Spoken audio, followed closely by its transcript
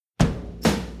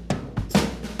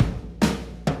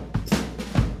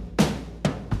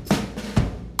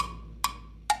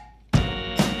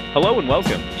Hello and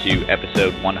welcome to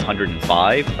episode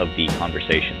 105 of the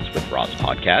Conversations with Ross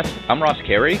podcast. I'm Ross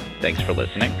Carey. Thanks for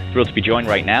listening. Thrilled to be joined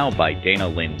right now by Dana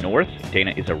Lynn North.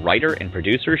 Dana is a writer and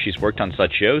producer. She's worked on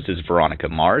such shows as Veronica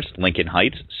Mars, Lincoln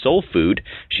Heights, Soul Food.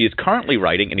 She is currently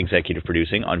writing and executive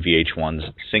producing on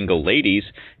VH1's Single Ladies.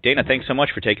 Dana, thanks so much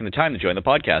for taking the time to join the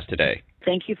podcast today.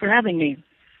 Thank you for having me.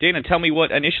 Dana, tell me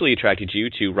what initially attracted you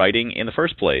to writing in the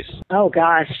first place. Oh,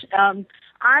 gosh.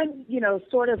 I'm,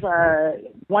 sort of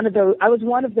one of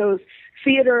those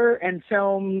theater and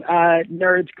film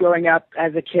nerds growing up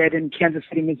as a kid in Kansas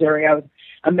City, Missouri. I was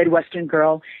a Midwestern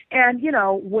girl. And,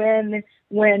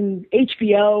 when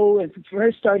HBO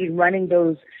first started running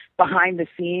those behind the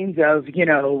scenes of,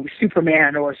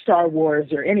 Superman or Star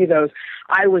Wars or any of those,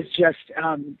 I was just,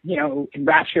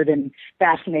 enraptured and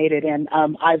fascinated. And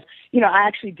I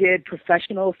actually did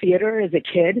professional theater as a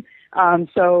kid.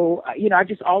 I've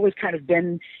just always kind of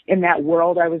been in that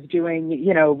world. I was doing,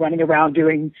 running around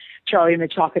doing Charlie and the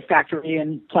Chocolate Factory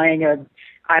and playing one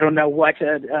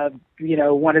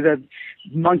of the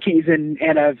monkeys and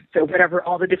whatever,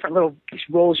 all the different little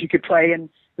roles you could play in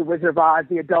The Wizard of Oz.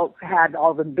 The adults had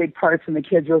all the big parts and the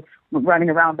kids were running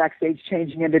around backstage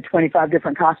changing into 25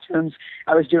 different costumes.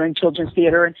 I was doing children's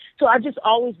theater. And so I've just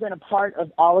always been a part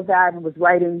of all of that and was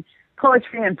writing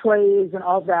poetry and plays and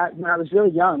all of that when I was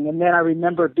really young. And then I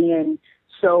remember being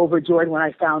so overjoyed when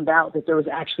I found out that there was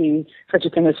actually such a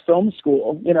thing as film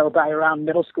school. By around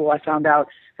middle school, I found out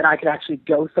that I could actually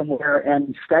go somewhere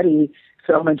and study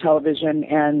film and television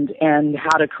and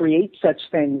how to create such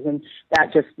things. And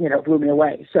that just, blew me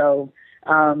away. So,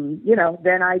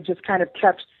 then I just kind of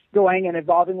kept going and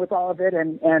evolving with all of it.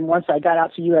 And once I got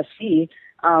out to USC,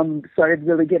 started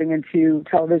really getting into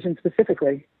television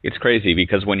specifically. It's crazy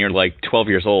because when you're like 12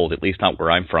 years old, at least not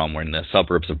where I'm from, we're in the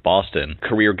suburbs of Boston,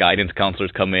 career guidance counselors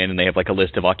come in and they have like a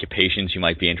list of occupations you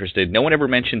might be interested in. No one ever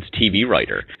mentions TV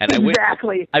writer. And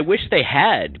exactly. I wish they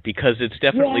had, because it's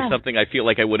definitely something I feel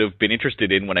like I would have been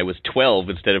interested in when I was 12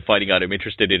 instead of finding out I'm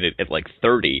interested in it at like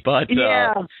 30. But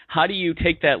how do you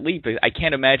take that leap? I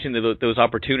can't imagine that those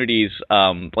opportunities,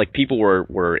 like people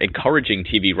were encouraging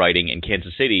TV writing in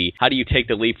Kansas City. How do you take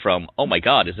the leap from, oh my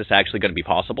God, is this actually going to be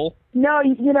possible? No,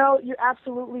 you're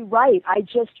absolutely right. I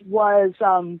just was,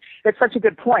 that's such a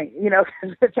good point, because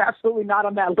it's absolutely not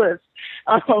on that list,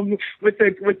 with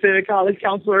the college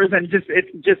counselors, and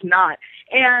it's just not.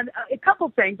 And a couple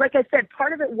things, like I said,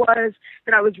 part of it was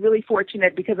that I was really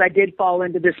fortunate because I did fall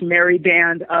into this merry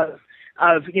band of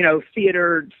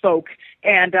theater folk.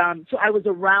 And so I was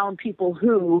around people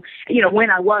who, when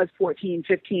I was 14,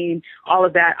 15, all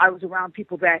of that, I was around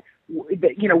people that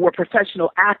were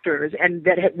professional actors and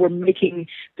that were making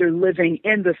their living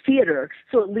in the theater.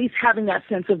 So at least having that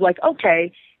sense of like,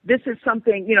 okay, this is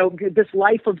something, this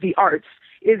life of the arts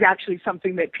is actually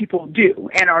something that people do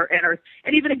and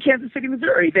even in Kansas City,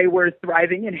 Missouri, they were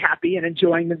thriving and happy and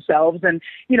enjoying themselves. And,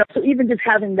 so even just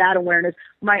having that awareness,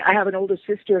 I have an older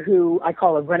sister who I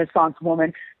call a Renaissance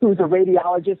woman, who's a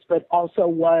radiologist, but also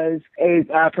was a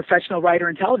professional writer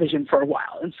in television for a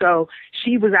while. And so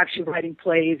she was actually writing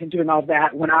plays and doing all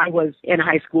that. When I was in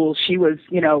high school, she was,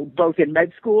 both in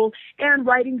med school and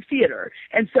writing theater.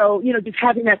 And so, just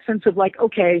having that sense of like,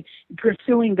 okay,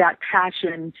 pursuing that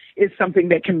passion is something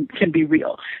that can be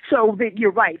real. So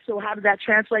you're right. So how did that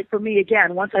translate for me?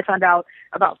 Again, once I found out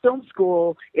about film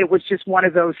school, it was just one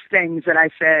of those things that I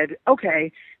said,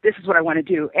 okay, this is what I want to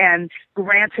do. And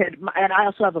granted, and I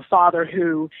also have a father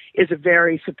who is a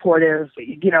very supportive,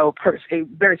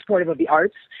 very supportive of the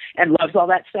arts and loves all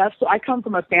that stuff. So I come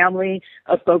from a family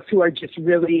of folks who are just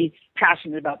really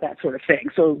passionate about that sort of thing.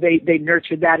 So they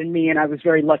nurtured that in me, and I was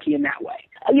very lucky in that way.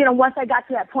 Once I got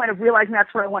to that point of realizing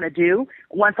that's what I want to do,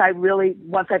 once I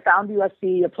found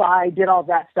USC, applied, did all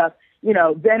that stuff,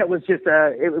 then it was just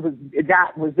there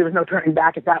was no turning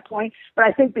back at that point. But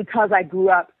I think because I grew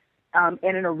up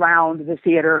in and around the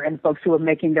theater and folks who were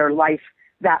making their life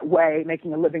that way,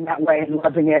 making a living that way and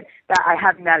loving it,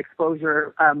 having that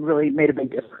exposure really made a big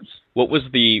difference. What was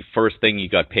the first thing you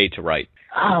got paid to write?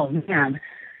 Oh, man.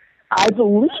 I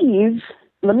believe,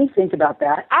 let me think about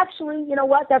that. Actually, you know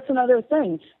what? That's another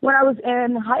thing. When I was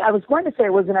I was going to say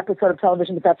it was an episode of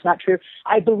television, but that's not true.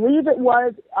 I believe it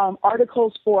was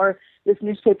articles for this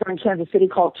newspaper in Kansas City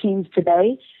called Teens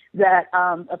Today that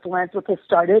a philanthropist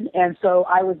started. And so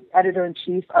I was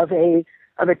editor-in-chief of a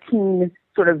teen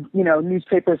sort of,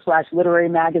 newspaper / literary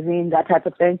magazine, that type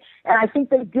of thing. And I think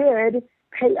they did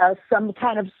pay us some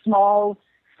kind of small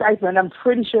stipend. I'm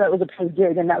pretty sure that was a paid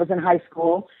gig, and that was in high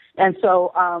school. And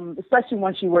so, especially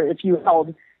if you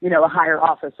held, a higher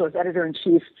office. So as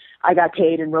editor-in-chief, I got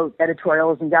paid and wrote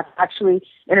editorials and got to actually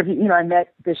interview, I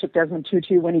met Bishop Desmond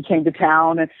Tutu when he came to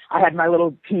town, and I had my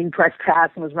little teen press pass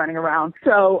and was running around.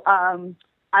 So,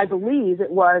 I believe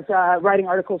it was writing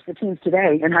articles for Teens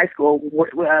Today in high school.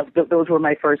 Those were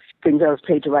my first things I was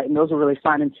paid to write, and those were really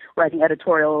fun, and writing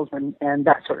editorials and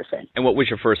that sort of thing. And what was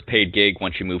your first paid gig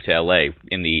once you moved to L.A.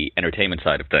 in the entertainment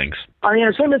side of things? On the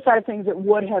entertainment side of things, it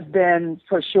would have been,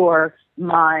 for sure,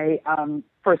 my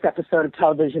first episode of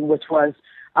television, which was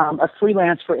a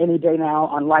freelance for Any Day Now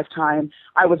on Lifetime.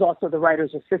 I was also the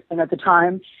writer's assistant at the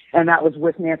time, and that was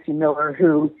with Nancy Miller,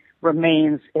 who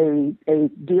remains a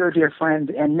dear, dear friend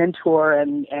and mentor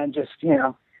and just,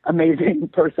 amazing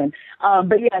person.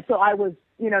 But yeah, so I was,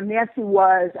 Nancy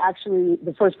was actually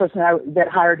the first person that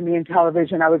hired me in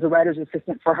television. I was a writer's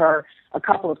assistant for her a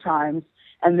couple of times.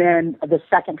 And then the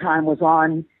second time was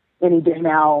on Any Day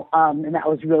Now. And that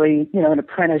was really, an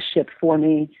apprenticeship for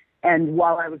me. And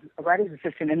while I was a writer's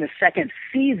assistant in the second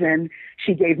season,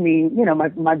 she gave me,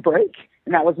 my break.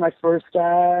 And that was my first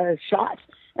shot.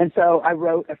 And so I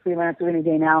wrote a freelance of Any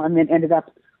Day Now and then ended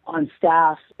up on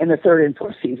staff in the third and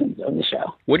fourth seasons of the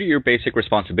show. What are your basic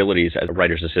responsibilities as a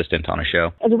writer's assistant on a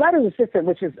show? As a writer's assistant,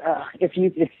 which is,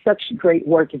 it's such great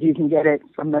work if you can get it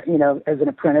from, as an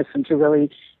apprentice and to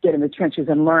really get in the trenches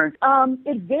and learn.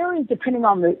 It varies depending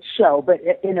on the show, but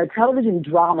in a television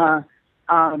drama,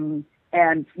 and,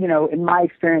 in my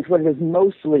experience, what it is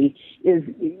mostly is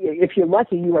if you're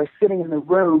lucky, you are sitting in the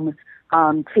room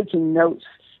taking notes,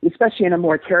 especially in a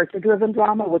more character-driven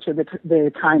drama, which are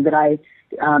the kind that I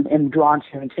am drawn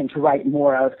to and tend to write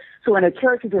more of. So in a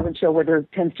character-driven show where there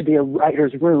tends to be a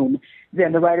writer's room,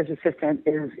 then the writer's assistant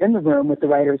is in the room with the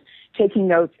writers, taking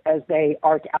notes as they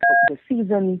arc out the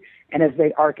season and as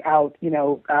they arc out,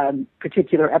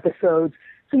 particular episodes.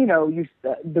 So,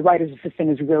 the writer's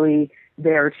assistant is really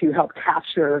there to help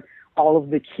capture all of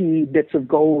the key bits of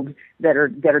gold that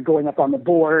are going up on the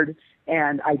board,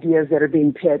 and ideas that are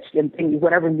being pitched and things,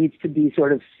 whatever needs to be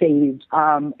sort of saved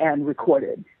and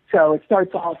recorded. So it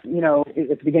starts off, at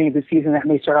the beginning of the season, that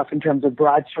may start off in terms of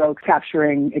broad strokes,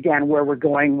 capturing, again, where we're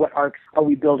going, what arcs are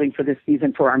we building for this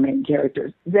season for our main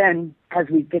characters. Then, as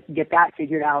we get that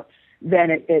figured out, then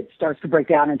it starts to break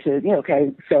down into,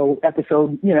 so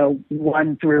episode,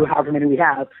 1 through however many we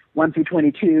have, 1 through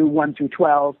 22, 1 through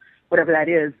 12, whatever that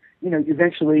is.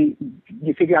 Eventually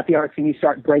you figure out the arcs and you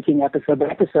start breaking episode by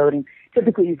episode. And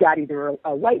typically you've got either a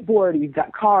whiteboard, or you've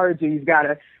got cards, or you've got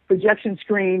a projection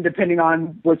screen, depending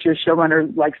on what your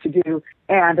showrunner likes to do.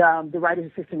 And the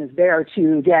writer's assistant is there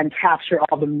to, again, capture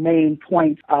all the main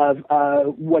points of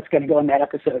what's going to go in that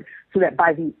episode, so that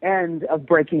by the end of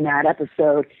breaking that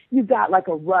episode, you've got like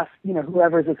a rough,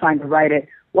 whoever's assigned to write it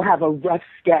will have a rough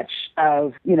sketch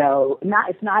of,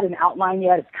 it's not an outline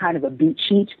yet. It's kind of a beat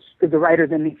sheet, because the writer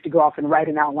then needs to go off and write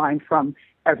an outline from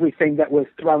everything that was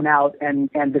thrown out and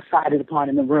decided upon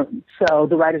in the room. So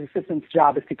the writer's assistant's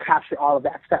job is to capture all of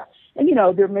that stuff. And,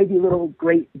 there may be little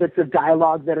great bits of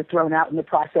dialogue that are thrown out in the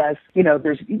process.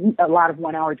 There's a lot of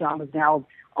 1-hour dramas now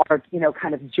are,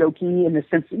 kind of jokey in the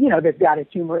sense, they've got a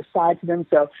humorous side to them.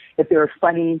 So if there are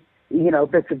funny,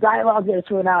 bits of dialogue that are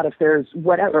thrown out, if there's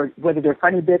whatever, whether they're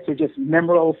funny bits or just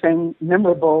memorable things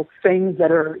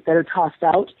that are tossed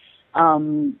out,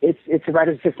 it's a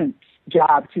writer's assistant's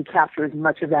job to capture as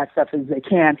much of that stuff as they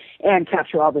can and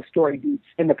capture all the story beats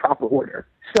in the proper order.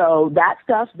 So that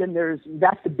stuff,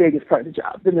 that's the biggest part of the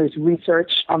job. Then there's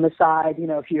research on the side.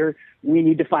 We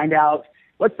need to find out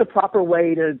what's the proper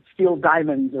way to steal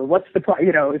diamonds, or what's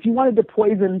if you wanted to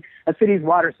poison a city's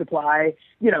water supply,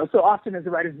 so often as a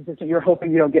writer's assistant, you're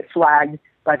hoping you don't get flagged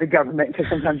by the government, because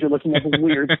sometimes you're looking at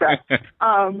weird stuff.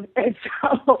 And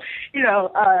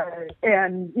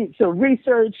so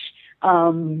research,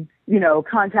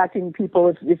 contacting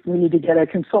people if we need to get a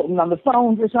consultant on the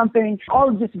phone for something, all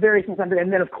of just various things. And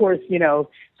then, of course,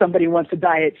 somebody wants to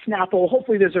diet Snapple.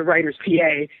 Hopefully there's a writer's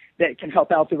PA that can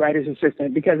help out the writer's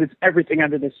assistant, because it's everything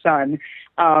under the sun.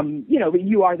 But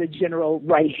you are the general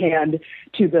right hand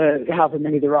to the, however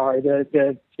many there are,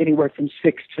 the anywhere from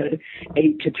 6 to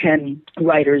 8 to 10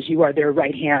 writers. You are their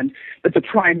right hand, but the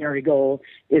primary goal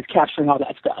is capturing all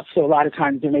that stuff. So a lot of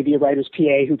times there may be a writer's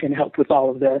PA who can help with all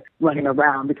of the running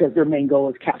around, because their main goal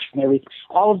is capturing everything,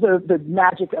 all of the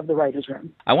magic of the writer's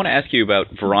room. I want to ask you about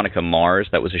Veronica Mars.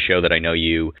 That was a show that I know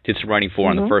you did some writing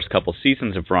for on the first couple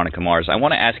seasons of Veronica Mars. I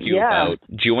want to ask you about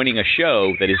joining a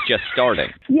show that is just starting.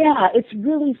 Yeah, it's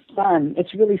really fun.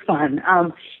 It's really fun.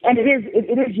 And it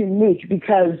is unique,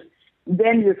 because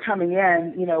then you're coming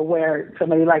in, where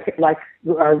somebody like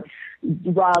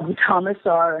Rob Thomas,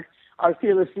 our our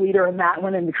fearless leader in that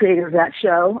one and the creator of that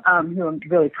show, who I'm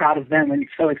really proud of them and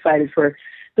so excited for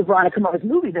the Veronica Mars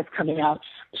movie that's coming out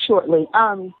shortly.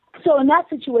 So in that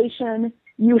situation,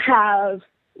 you have,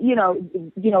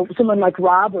 someone like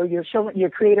Rob or your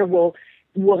creator will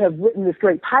have written this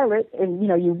great pilot, and,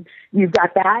 you've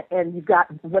got that, and you've got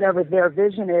whatever their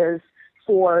vision is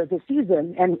for the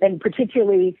season, and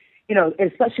particularly,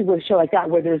 especially with a show like that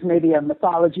where there's maybe a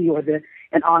mythology or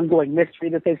an ongoing mystery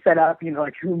that they've set up,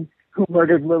 like who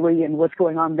murdered Lily and what's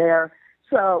going on there.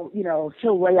 So,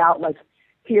 he'll lay out like,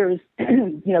 here's,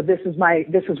 this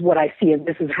is what I see, and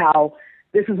this is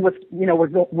what's,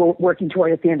 we're working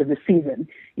toward at the end of the season.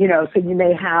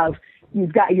 So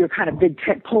you've got your kind of big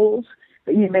tent poles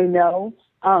that you may know,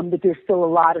 but there's still a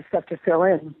lot of stuff to fill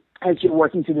in as you're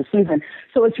working through the season.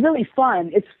 So it's really fun.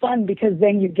 It's fun because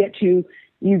then you get to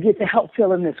help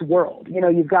fill in this world.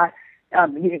 You've got,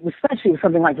 especially with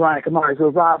something like Veronica Mars, where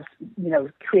Rob's,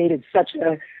 created such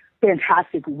a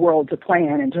fantastic world to play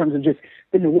in terms of just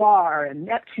the noir and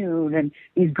Neptune and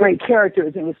these great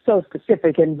characters. And it was so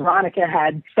specific, and Veronica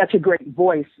had such a great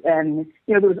voice, and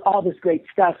there was all this great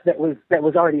stuff that was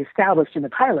already established in the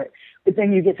pilot. But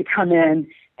then you get to come in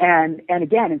and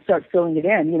start filling it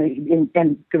in,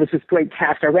 and there was this great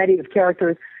cast already of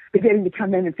characters, but getting to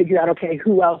come in and figure out, okay,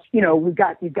 who else, you've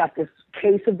got this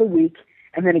case of the week,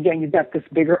 and then again, you've got this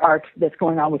bigger arc that's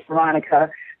going on with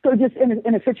Veronica. So just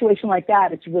in a situation like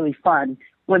that, it's really fun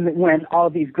when all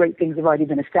these great things have already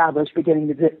been established,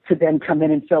 beginning to then come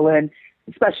in and fill in,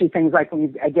 especially things like when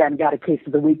you've, again, got a case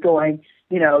of the week going,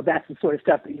 that's the sort of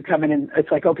stuff that you come in and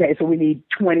it's like, okay, so we need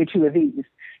 22 of these,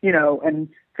 and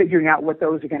figuring out what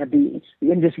those are going to be,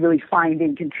 and just really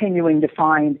continuing to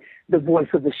find the voice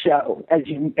of the show as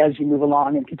you move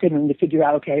along, and continuing to figure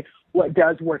out, okay, what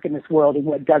does work in this world and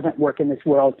what doesn't work in this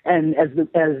world. And as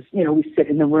we sit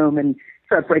in the room and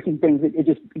start breaking things, it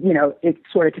just, it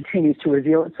sort of continues to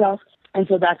reveal itself. And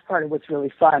so that's part of what's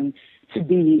really fun to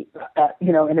be,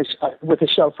 with a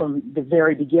show from the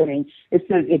very beginning. It's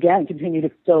to, again, continue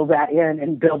to fill that in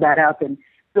and build that up and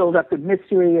build up the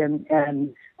mystery. And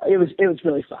it was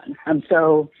really fun. I'm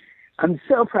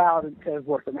so proud to have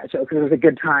worked on that show because it was a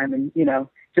good time, and,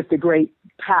 just a great,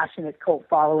 passionate cult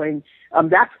following.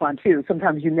 That's fun too.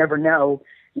 Sometimes you never know,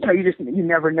 you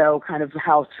never know kind of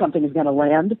how something is going to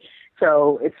land.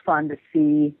 So it's fun to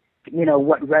see,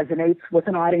 what resonates with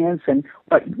an audience, and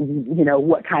what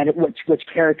kind of, which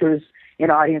characters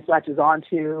an audience latches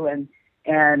onto, and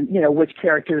which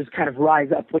characters kind of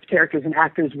rise up, which characters and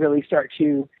actors really start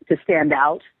to stand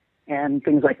out, and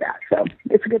things like that. So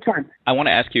it's a good time. I want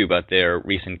to ask you about their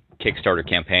recent Kickstarter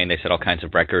campaign. They set all kinds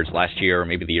of records last year, or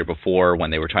maybe the year before,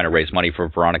 when they were trying to raise money for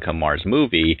Veronica Mars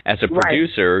movie. As a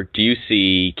producer, right, do you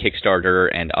see Kickstarter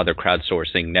and other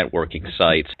crowdsourcing networking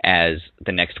sites as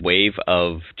the next wave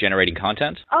of generating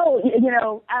content? Oh,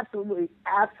 absolutely.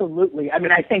 Absolutely. I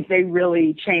mean, I think they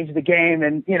really changed the game,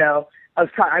 and,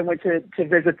 I went to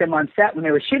visit them on set when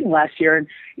they were shooting last year, and,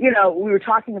 we were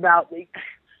talking about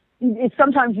it's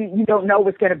sometimes you don't know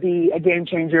what's going to be a game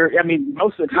changer. I mean,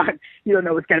 most of the time you don't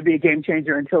know what's going to be a game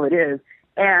changer until it is.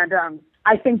 And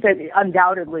I think that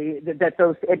undoubtedly that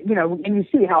those, and you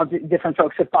see how different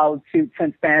folks have followed suit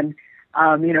since then,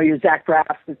 your Zach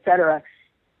Braffs, et cetera.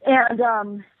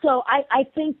 And so I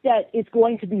think that it's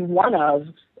going to be one of,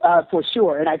 for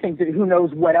sure. And I think that who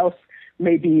knows what else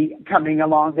may be coming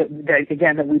along that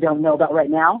we don't know about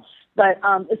right now. But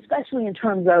especially in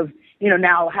terms of,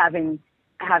 now having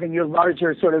your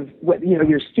larger sort of,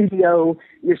 your studio,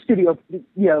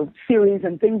 series,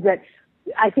 and things that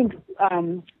I think,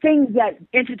 things that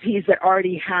entities that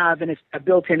already have a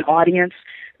built-in audience,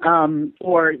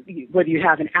 or whether you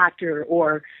have an actor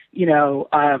or,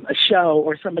 a show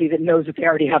or somebody that knows that they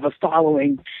already have a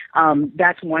following.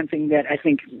 That's one thing that I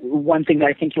think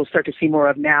you'll start to see more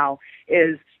of now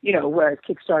is, whereas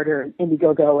Kickstarter,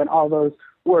 Indiegogo, and all those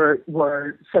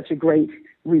were such a great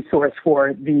resource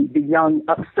for the young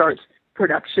upstart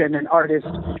production and artists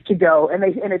to go, and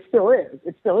it still is.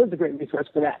 It still is a great resource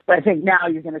for that. But I think now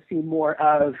you're going to see more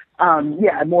of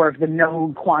the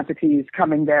known quantities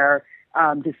coming there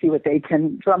to see what they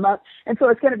can drum up. And so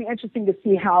it's going to be interesting to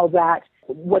see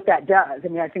what that does. I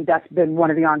mean, I think that's been one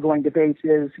of the ongoing debates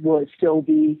is will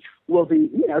the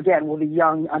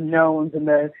young unknowns and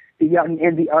the young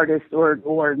indie artists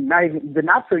or not even the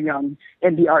not so young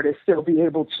indie artists still be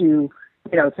able to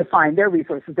find their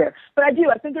resources there. But I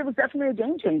think it was definitely a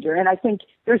game changer. And I think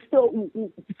there's still,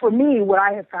 for me, what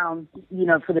I have found,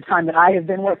 for the time that I have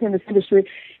been working in this industry,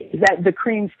 is that the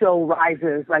cream still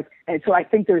rises. And so I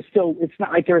think it's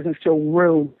not like there isn't still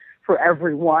room for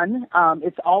everyone.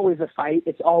 It's always a fight.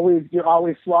 You're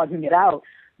always slogging it out.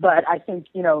 But I think,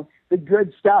 the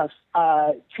good stuff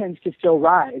tends to still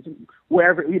rise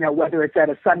wherever, whether it's at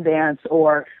a Sundance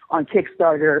or on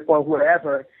Kickstarter or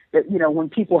wherever, that, when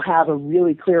people have a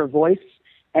really clear voice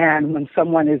and when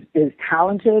someone is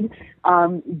talented,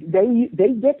 they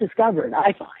get discovered,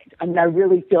 I find. I mean, I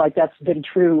really feel like that's been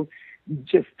true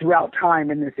just throughout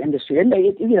time in this industry. And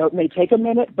it may take a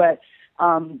minute, but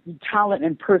talent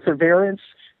and perseverance,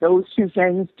 those two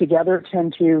things together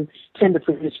tend to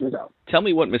produce results. Tell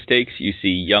me what mistakes you see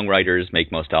young writers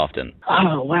make most often.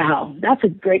 Oh, wow. That's a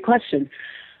great question.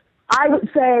 I would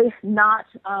say not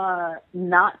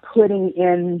putting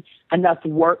in enough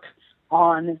work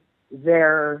on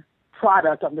their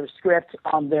product, on their script,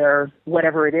 on their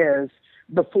whatever it is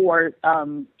before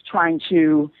trying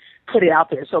to put it out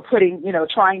there. So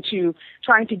trying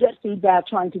to get feedback,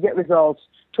 trying to get results,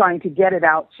 trying to get it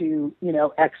out to,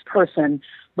 X person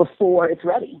before it's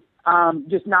ready.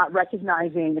 Just not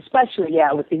recognizing, especially,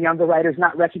 with the younger writers,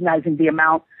 not recognizing the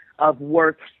amount of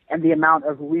work and the amount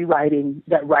of rewriting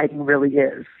that writing really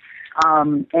is.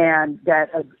 And that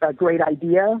a great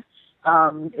idea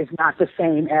is not the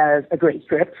same as a great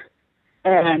script.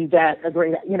 And that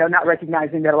not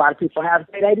recognizing that a lot of people have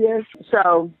great ideas.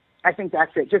 So I think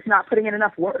that's it. Just not putting in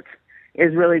enough work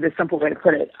is really the simple way to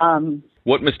put it.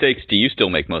 What mistakes do you still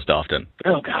make most often?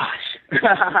 Oh, gosh.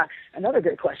 Another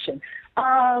good question.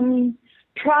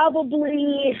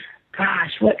 Probably,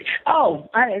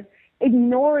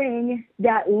 ignoring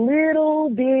that little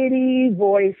bitty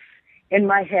voice in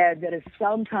my head that is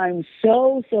sometimes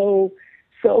so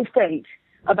faint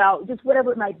about just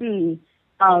whatever it might be,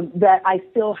 that I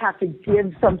still have to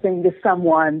give something to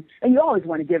someone, and you always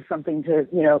want to give something to,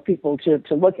 people to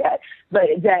look at, but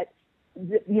that,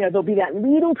 there'll be that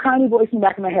little tiny voice in the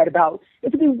back of my head about,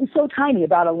 it could be so tiny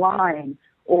about a line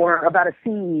or about a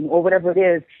scene or whatever it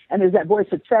is, and there's that voice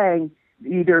that's saying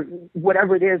either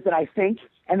whatever it is that I think,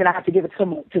 and then I have to give it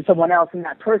to someone else, and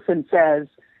that person says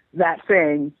that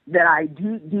thing that I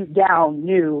deep down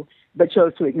knew but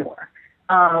chose to ignore.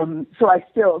 So I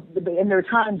still, and there are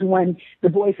times when the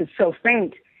voice is so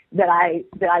faint that I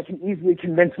can easily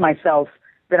convince myself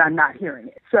that I'm not hearing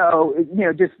it. So,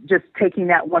 just taking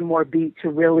that one more beat to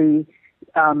really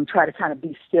try to kind of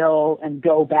be still and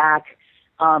go back.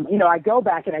 I go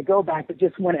back, but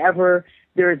just whenever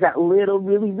there is that little,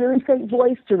 really, really faint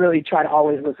voice, to really try to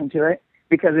always listen to it,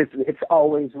 because it's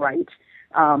always right.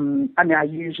 I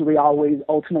usually always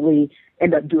ultimately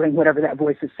end up doing whatever that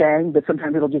voice is saying, but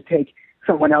sometimes it'll just take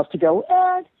someone else to go,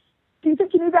 do you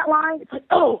think you need that line? It's like,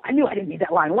 oh, I knew I didn't need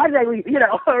that line. Why did I leave?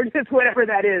 Or just whatever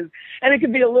that is. And it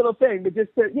could be a little thing, but just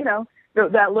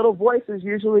that little voice is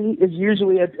usually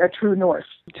a true north.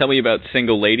 Tell me about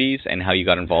Single Ladies and how you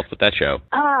got involved with that show.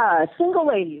 Single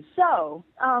Ladies. So,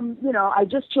 I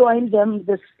just joined them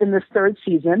in this third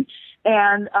season,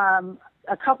 and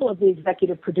a couple of the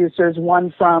executive producers,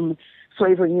 one from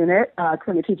Flavor Unit,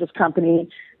 Clint Teacher's company,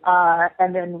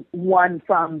 and then one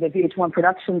from the VH1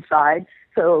 production side.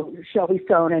 So Shelby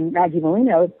Stone and Maggie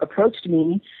Molino approached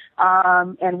me,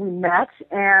 and we met,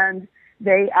 and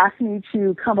they asked me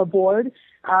to come aboard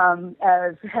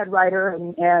as head writer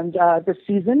and this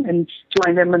season, and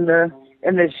join them in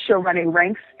the show running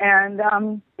ranks. And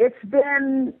it's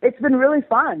been really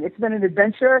fun. It's been an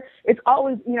adventure. It's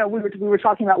always, we were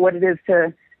talking about what it is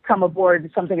to come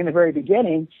aboard something in the very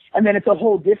beginning, and then it's a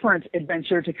whole different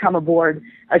adventure to come aboard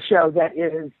a show that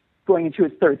is going into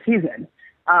its third season.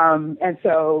 And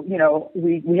so,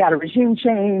 we had a regime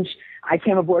change. I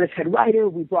came aboard as head writer.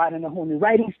 We brought in a whole new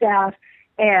writing staff,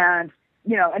 and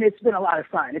it's been a lot of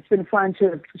fun. It's been fun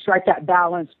to strike that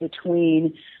balance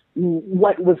between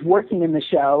what was working in the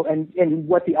show and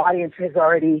what the audience has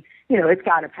already, it's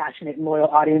got a passionate and loyal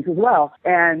audience as well.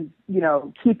 And,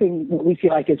 keeping what we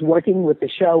feel like is working with the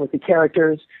show, with the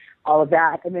characters, all of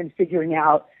that, and then figuring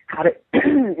out how to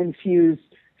infuse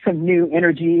some new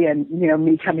energy and,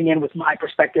 me coming in with my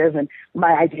perspective and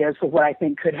my ideas for what I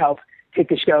think could help take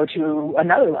the show to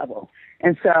another level.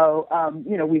 And so,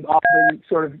 we've all been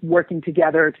sort of working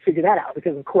together to figure that out,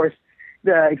 because, of course,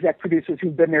 the exec producers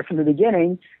who've been there from the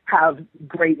beginning have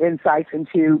great insights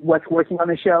into what's working on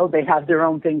the show. They have their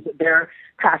own things that they're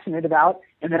passionate about,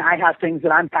 and then I have things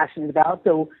that I'm passionate about.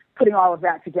 So putting all of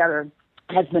that together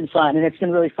has been fun, and it's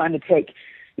been really fun to take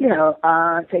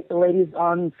the ladies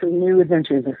on some new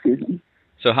adventures this season.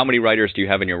 So how many writers do you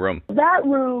have in your room? That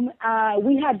room,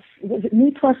 we had, was it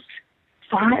me plus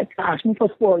 5? Gosh, me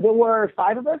plus 4. There were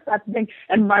 5 of us, I think,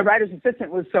 and my writer's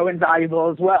assistant was so invaluable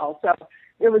as well. So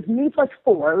it was me plus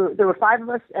 4. There were 5 of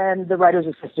us and the writer's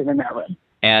assistant in that room.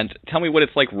 And tell me what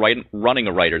it's like running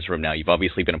a writer's room now. You've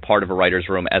obviously been a part of a writer's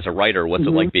room as a writer. What's it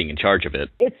like being in charge of it?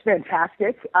 It's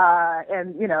fantastic.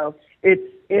 And,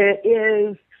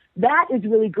 that is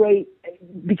really great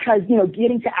because,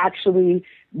 getting to actually,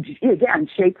 again,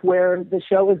 shape where the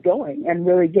show is going and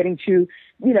really getting to,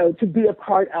 to be a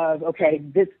part of,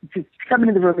 to come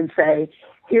into the room and say,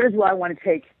 here's where I want to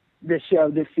take this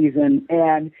show this season,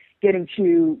 and getting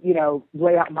to,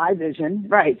 lay out my vision,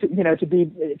 right, to be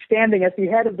standing at the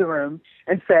head of the room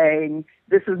and saying,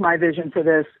 this is my vision for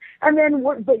this. And then,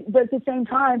 but at the same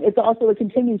time, it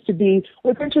continues to be,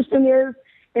 what's interesting is,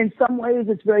 in some ways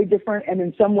it's very different, and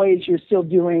in some ways you're still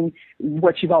doing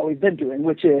what you've always been doing,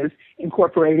 which is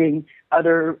incorporating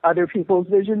other people's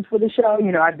visions for the show.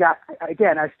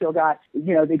 I've still got,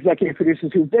 the executive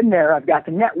producers who've been there. I've got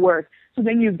the network. So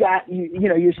then you've got,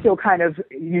 you're still kind of,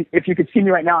 if you could see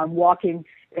me right now, I'm walking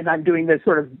and I'm doing this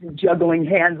sort of juggling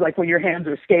hands, like when your hands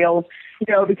are scales,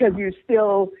 because you're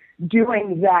still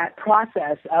doing that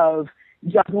process of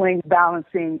juggling,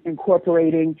 balancing,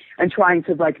 incorporating, and trying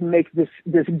to make this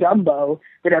gumbo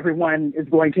that everyone is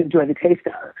going to enjoy the taste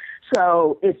of.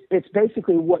 So it's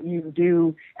basically what you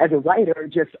do as a writer,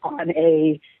 just on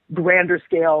a grander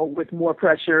scale with more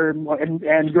pressure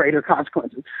and greater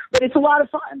consequences. But it's a lot of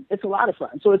fun.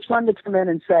 So it's fun to come in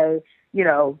and say,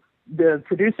 the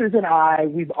producers and I,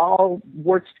 we've all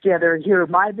worked together. Here are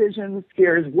my visions.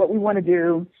 Here's what we want to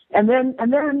do. And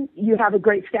then you have a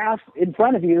great staff in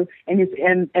front of you, and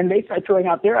they start throwing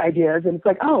out their ideas, and it's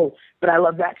like, oh, but I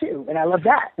love that too, and I love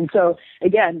that. And so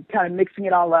again, kind of mixing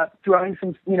it all up, throwing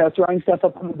stuff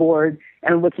up on the board,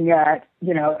 and looking at,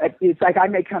 it's like I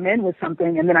may come in with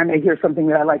something, and then I may hear something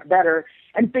that I like better,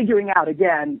 and figuring out,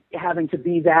 again, having to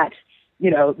be that,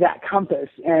 that compass,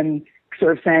 and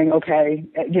sort of saying, okay,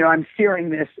 I'm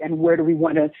steering this, and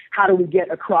how do we get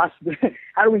across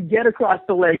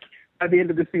the lake by the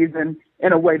end of the season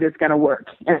in a way that's going to work?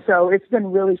 And so it's been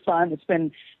really fun. It's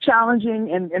been challenging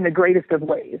in the greatest of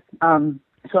ways.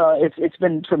 So it's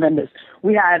been tremendous.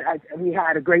 We had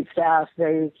a great staff.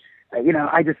 They,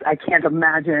 I can't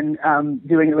imagine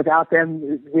doing it without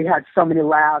them. We had so many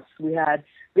laughs. We had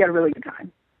a really good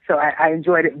time. So I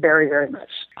enjoyed it very, very much.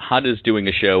 How does doing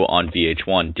a show on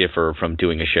VH1 differ from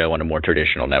doing a show on a more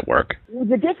traditional network?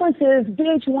 The difference is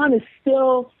VH1 is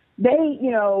still, they,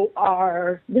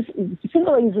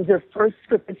 Single was their first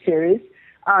scripted series.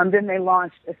 Then they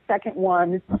launched a second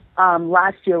one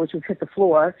last year, which was Hit the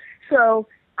Floor. So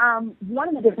one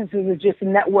of the differences is just a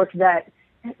network that,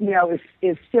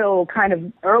 is still kind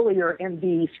of earlier in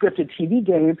the scripted TV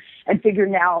game, and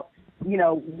figuring out,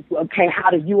 okay,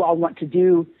 how do you all want to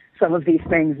do some of these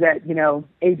things that,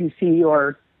 ABC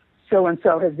or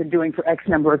so-and-so has been doing for X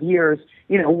number of years?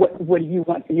 What do you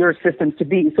want your systems to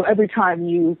be? So every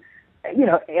time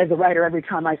as a writer, every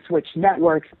time I switch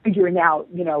networks, figuring out,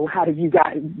 how do you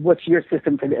guys, what's your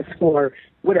system for this, for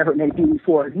whatever it may be,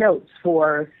 for notes,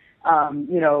 for,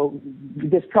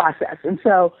 this process. And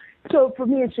so for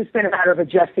me, it's just been a matter of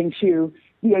adjusting to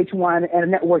VH1 and a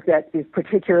network that is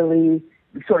particularly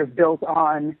sort of built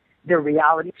on their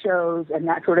reality shows and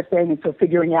that sort of thing. And so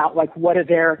figuring out what are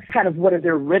their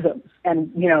rhythms,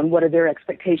 and, and what are their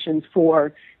expectations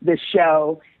for this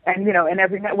show. And, and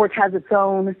every network has its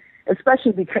own,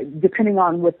 especially because depending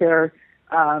on what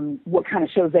kind of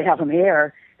shows they have on the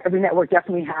air, every network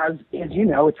definitely has, as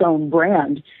its own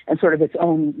brand and sort of its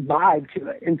own vibe to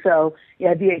it. And so,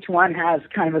 VH1 has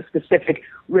kind of a specific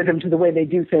rhythm to the way they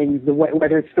do things,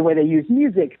 whether it's the way they use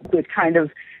music, the kind of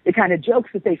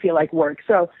jokes that they feel like work.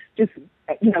 So just,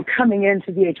 coming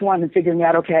into VH1 and figuring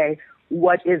out, okay,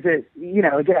 what is it,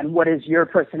 again, what is your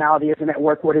personality as a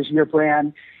network? What is your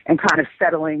brand? And kind of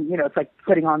settling, it's like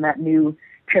putting on that new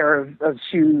pair of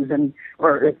shoes,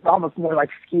 or it's almost more like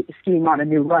skiing on a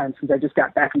new run, since I just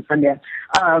got back from Sundance.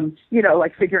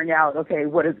 Figuring out, okay,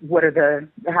 how is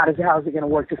it going to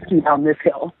work to ski down this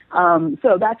hill?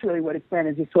 So that's really what it's been,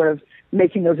 is just sort of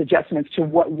making those adjustments to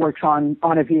what works on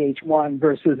a VH1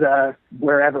 versus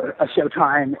wherever, a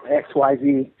Showtime,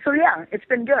 XYZ. So yeah, it's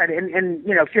been good, and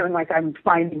feeling like I'm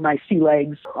finding my sea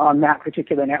legs on that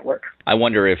particular network. I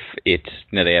wonder if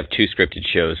they have two scripted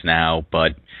shows now,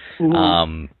 but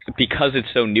because it's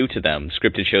so new to them,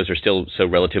 scripted shows are still so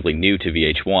relatively new to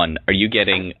VH1. Are you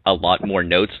getting a lot more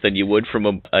notes than you would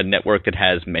from a network that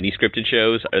has many scripted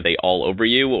shows? Are they all over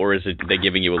you, or is it they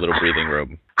giving you a little breathing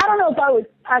room? I don't know if I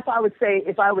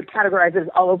would categorize it as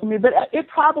all over me, but it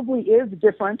probably is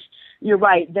different. You're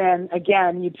right. Then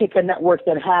again, you pick a network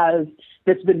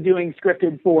that's been doing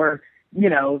scripted for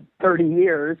 30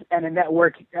 years, and a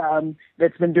network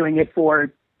that's been doing it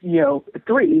for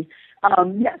 3.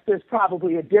 Yes, there's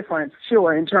probably a difference,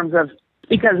 sure, in terms of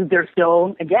because they're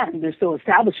still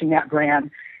establishing that brand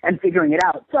and figuring it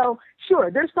out. So sure,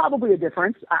 there's probably a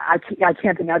difference. I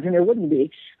can't imagine there wouldn't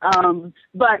be.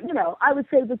 But, you know, I would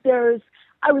say that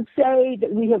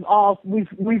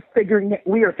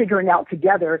we are figuring out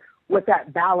together what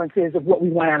that balance is of what we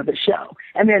want out of the show.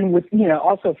 And then with, you know,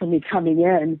 also for me coming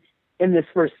in this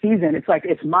first season, it's like,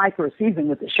 it's my first season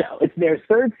with the show. It's their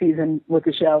third season with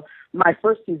the show, my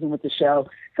first season with the show.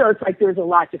 So it's like, there's a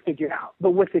lot to figure out.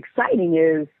 But what's exciting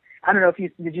is, I don't know if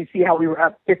did you see how we were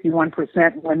up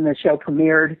 51% when the show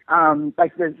premiered?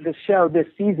 Like the show this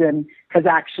season has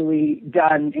actually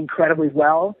done incredibly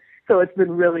well. So it's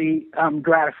been really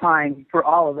gratifying for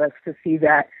all of us to see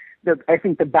that I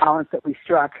think the balance that we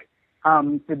struck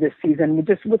for this season,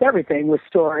 just with everything, with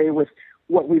story, with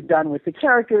what we've done with the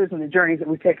characters and the journeys that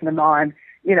we've taken them on,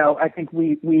 you know, I think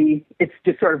it's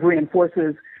just sort of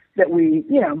reinforces that we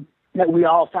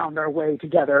all found our way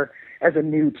together as a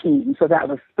new team. So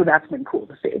that's been cool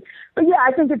to see. But yeah,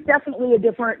 I think it's definitely a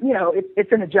different, you know,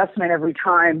 it's an adjustment every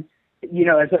time, you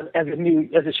know, as a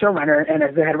showrunner and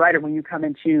as a head writer, when you come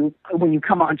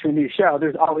onto a new show,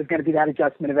 there's always going to be that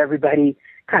adjustment of everybody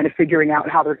kind of figuring out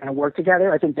how they're going to work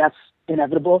together. I think that's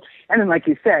inevitable. And then, like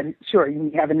you said, sure,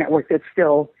 you have a network that's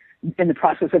still in the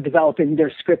process of developing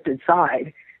their scripted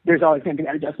side. There's always going to be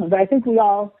that adjustment. But I think we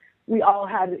all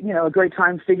had, you know, a great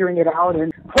time figuring it out,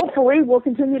 and hopefully we'll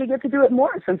continue to get to do it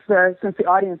more since the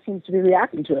audience seems to be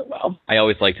reacting to it well. I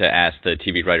always like to ask the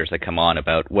TV writers that come on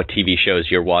about what TV shows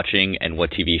you're watching and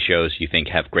what TV shows you think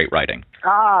have great writing.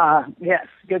 Yes,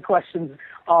 good questions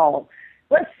all.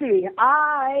 Let's see.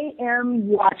 I'm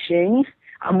watching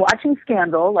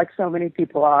Scandal, like so many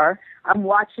people are. I'm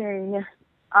watching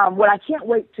what I can't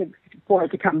wait for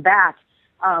it to come back.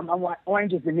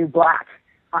 Orange is the New Black.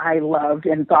 I loved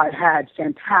and thought had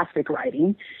fantastic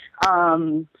writing.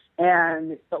 And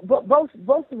both of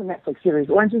the Netflix series,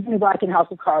 Orange is the New Black and House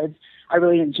of Cards, I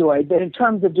really enjoyed. But in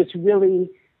terms of just really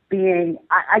being,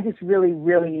 I just really,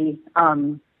 really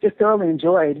just thoroughly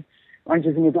enjoyed Orange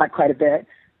is the New Black quite a bit.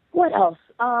 What else?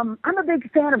 I'm a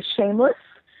big fan of Shameless.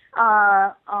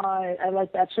 I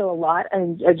like that show a lot,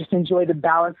 and I just enjoy the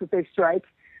balance that they strike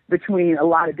between a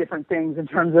lot of different things in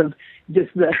terms of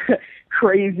just the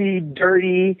crazy,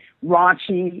 dirty,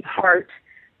 raunchy heart.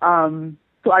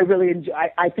 So I really enjoy.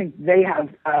 I think they have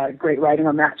great writing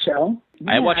on that show.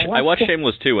 I watch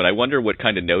Shameless too, and I wonder what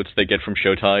kind of notes they get from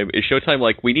Showtime. Is Showtime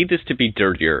like, we need this to be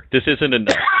dirtier? This isn't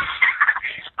enough.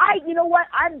 You know what?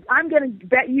 I'm going to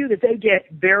bet you that they get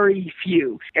very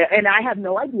few, and I have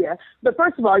no idea. But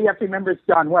first of all, you have to remember it's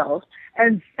John Wells,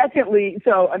 and secondly,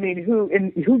 so I mean,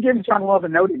 who gives John Wells a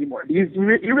note anymore? Do you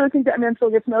really think that man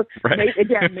still gets notes? Right.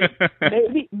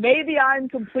 Maybe I'm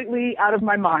completely out of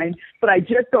my mind, but I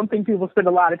just don't think people spend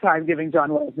a lot of time giving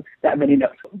John Wells that many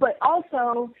notes. But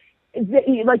also,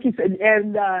 like you said,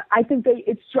 and I think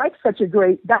it strikes such a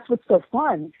great. That's what's so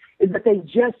fun, is that they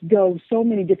just go so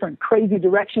many different crazy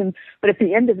directions, but at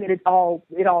the end of it all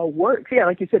works. Yeah,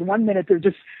 like you said, 1 minute they're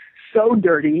just so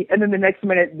dirty, and then the next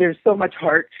minute there's so much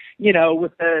heart, you know,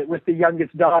 with the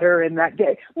youngest daughter and that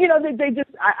gay. You know, they just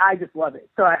I just love it.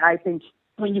 So I think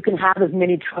when you can have as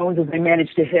many tones as they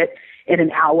manage to hit in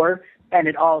an hour and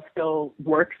it all still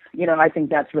works, you know, I think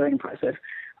that's really impressive.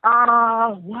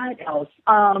 What else?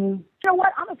 You know what?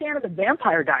 I'm a fan of the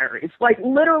Vampire Diaries. Like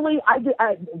literally,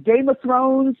 Game of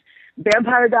Thrones,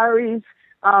 Vampire Diaries.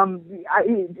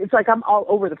 It's like I'm all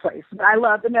over the place. But I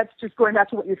love, and that's just going back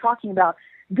to what you're talking about.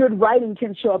 Good writing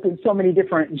can show up in so many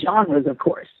different genres, of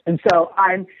course. And so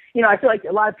I feel like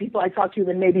a lot of people I talk to,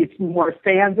 then maybe it's more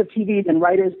fans of TV than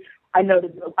writers. I know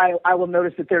that I will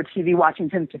notice that their TV watching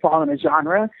tends to fall in a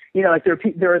genre. You know, like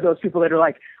there are those people that are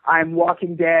like, I'm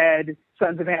Walking Dead,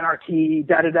 Sons of Anarchy,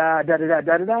 da-da-da, da-da-da,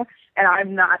 da-da-da. And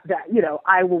I'm not that, you know,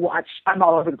 I will watch, I'm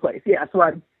all over the place. Yeah, so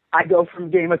I go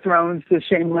from Game of Thrones to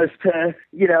Shameless to,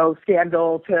 you know,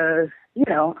 Scandal to, you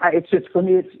know, it's just, for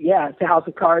me, it's to House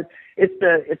of Cards.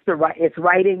 It's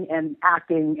writing and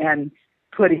acting and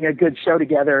putting a good show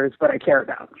together is what I care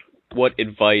about. What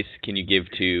advice can you give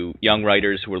to young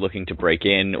writers who are looking to break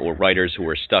in, or writers who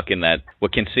are stuck in that,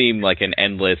 what can seem like an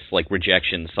endless, like,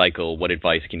 rejection cycle? What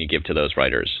advice can you give to those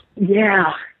writers?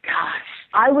 Yeah, gosh.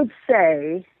 I would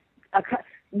say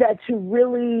that to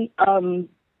really, I'm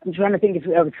trying to think if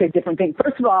I would say different things.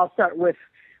 First of all, I'll start with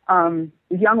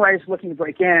young writers looking to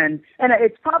break in, and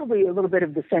it's probably a little bit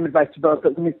of the same advice to both,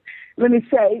 but let me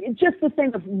say, just the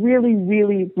thing of really,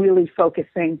 really, really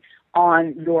focusing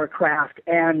on your craft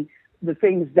and the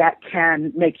things that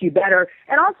can make you better,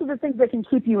 and also the things that can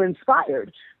keep you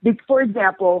inspired. For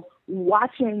example,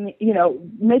 watching, you know,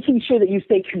 making sure that you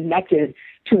stay connected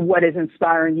to what is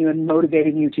inspiring you and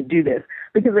motivating you to do this.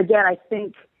 Because again, I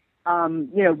think,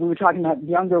 we were talking about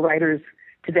younger writers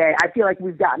today. I feel like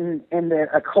we've gotten in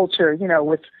a culture,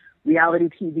 with reality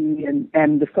TV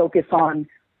and the focus on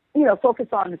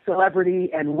the celebrity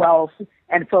and wealth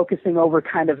and focusing over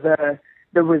kind of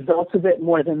the results of it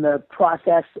more than the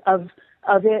process of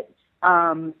it.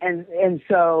 And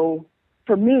so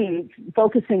for me,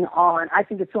 focusing on, I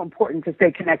think it's so important to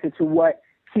stay connected to what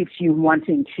keeps you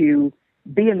wanting to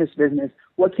be in this business,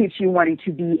 what keeps you wanting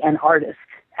to be an artist,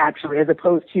 actually, as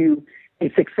opposed to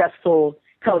a successful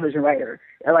television writer,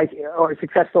 or a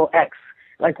successful X.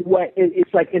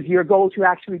 Is your goal to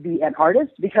actually be an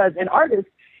artist? Because an artist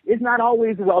is not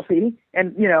always wealthy,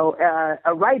 and,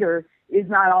 a writer is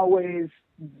not always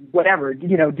whatever,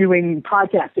 doing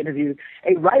podcast interviews.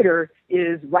 A writer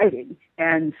is writing,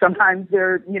 and sometimes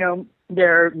they're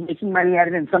making money at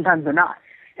it, and sometimes they're not.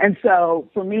 And so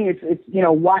for me, it's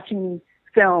watching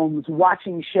films,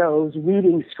 watching shows,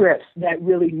 reading scripts that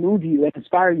really move you and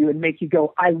inspire you and make you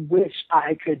go, I wish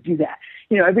I could do that.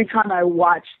 Every time I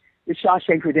watch The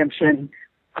Shawshank Redemption,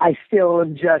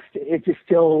 it just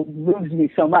still moves me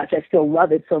so much. I still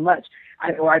love it so much.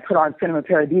 I put on Cinema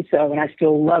Paradiso, and I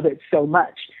still love it so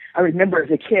much. I remember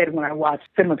as a kid when I watched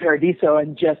Cinema Paradiso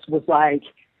and just was like,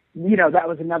 that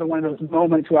was another one of those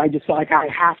moments where I just felt like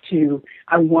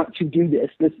I want to do this.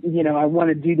 I want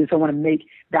to do this. I want to make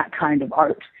that kind of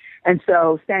art. And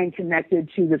so staying connected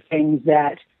to the things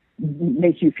that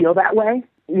make you feel that way,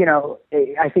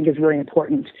 I think is really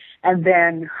important. And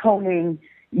then honing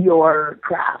your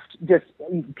craft, just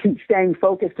staying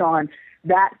focused on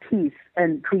that piece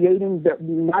and creating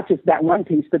not just that one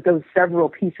piece, but those several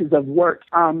pieces of work,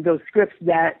 those scripts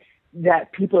that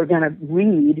people are going to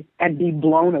read and be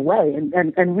blown away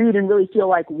and read and really feel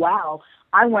like, wow,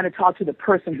 I want to talk to the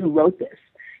person who wrote this.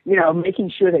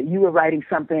 Making sure that you are writing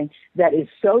something that is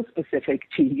so specific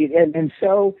to you and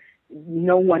so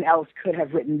no one else could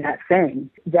have written that thing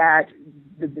that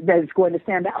is going to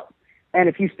stand out. And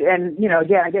again,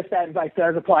 I guess that advice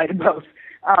does apply to both.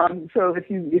 So if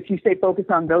you stay focused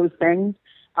on those things,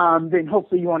 then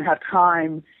hopefully you won't have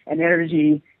time and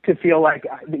energy to feel like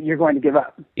you're going to give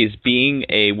up. Is being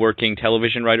a working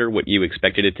television writer what you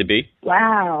expected it to be?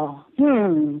 Wow. Let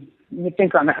me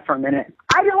think on that for a minute.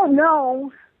 I don't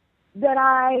know that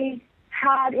I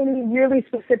had any really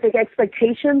specific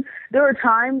expectations. There were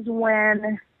times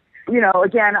when,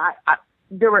 again,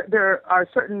 there are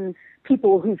certain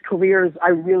people whose careers I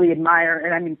really admire,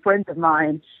 and I mean friends of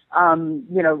mine. So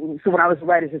when I was a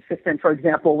writer's assistant, for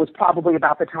example, was probably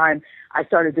about the time I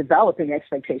started developing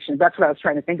expectations. That's what I was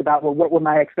trying to think about. Well, what were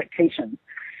my expectations?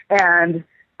 And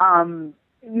I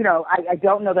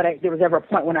don't know that there was ever a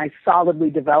point when I solidly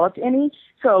developed any.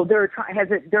 So there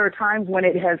are times when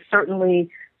it has certainly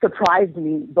surprised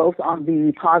me, both on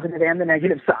the positive and the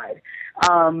negative side.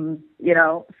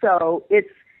 So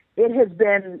it has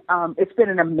been it's been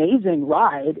an amazing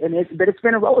ride, but it's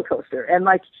been a roller coaster. And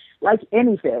like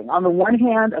anything, on the one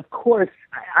hand, of course,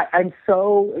 I'm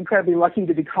so incredibly lucky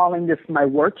to be calling this my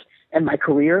work and my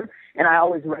career, and I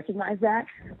always recognize that.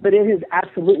 But it has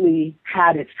absolutely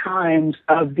had its times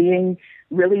of being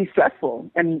really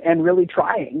stressful and really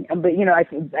trying. But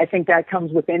I think that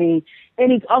comes with any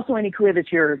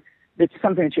career that's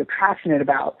something that you're passionate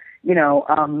about.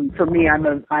 For me, I'm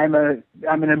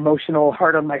an emotional,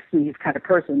 heart on my sleeve kind of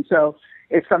person. So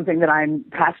it's something that I'm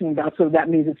passionate about. So that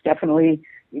means it's definitely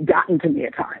gotten to me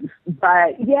at times.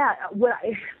 But yeah,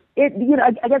 I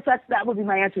guess that would be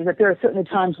my answer, is that there are certainly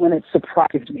times when it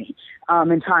surprised me,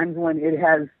 and times when it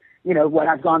has, when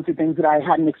I've gone through things that I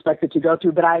hadn't expected to go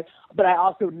through, but I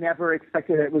also never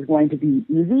expected that it was going to be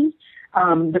easy.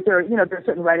 But there are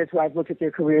certain writers who I've looked at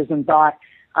their careers and thought,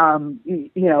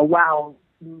 wow,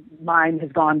 mine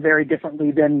has gone very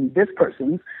differently than this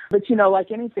person's. But,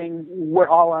 like anything, we're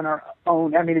all on our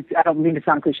own. I mean, I don't mean to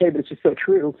sound cliche, but it's just so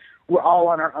true. We're all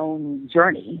on our own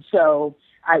journey. So,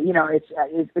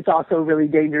 it's also a really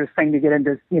dangerous thing to get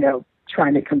into,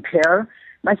 trying to compare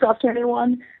myself to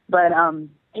anyone. But I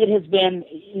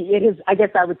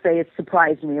guess I would say it's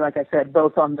surprised me, like I said,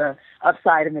 both on the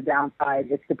upside and the downside.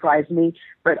 It surprised me.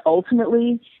 But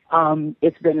ultimately,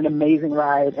 it's been an amazing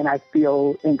ride, and I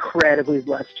feel incredibly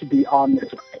blessed to be on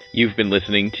this ride. You've been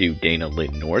listening to Dana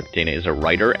Lynn North. Dana is a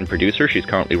writer and producer. She's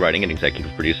currently writing and executive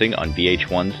producing on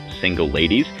VH1's Single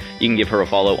Ladies. You can give her a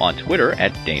follow on Twitter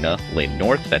at Dana Lynn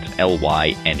North. That's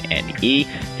LYNNE.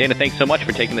 Dana, thanks so much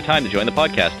for taking the time to join the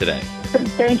podcast today.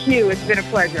 Thank you. It's been a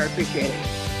pleasure. I appreciate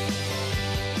it.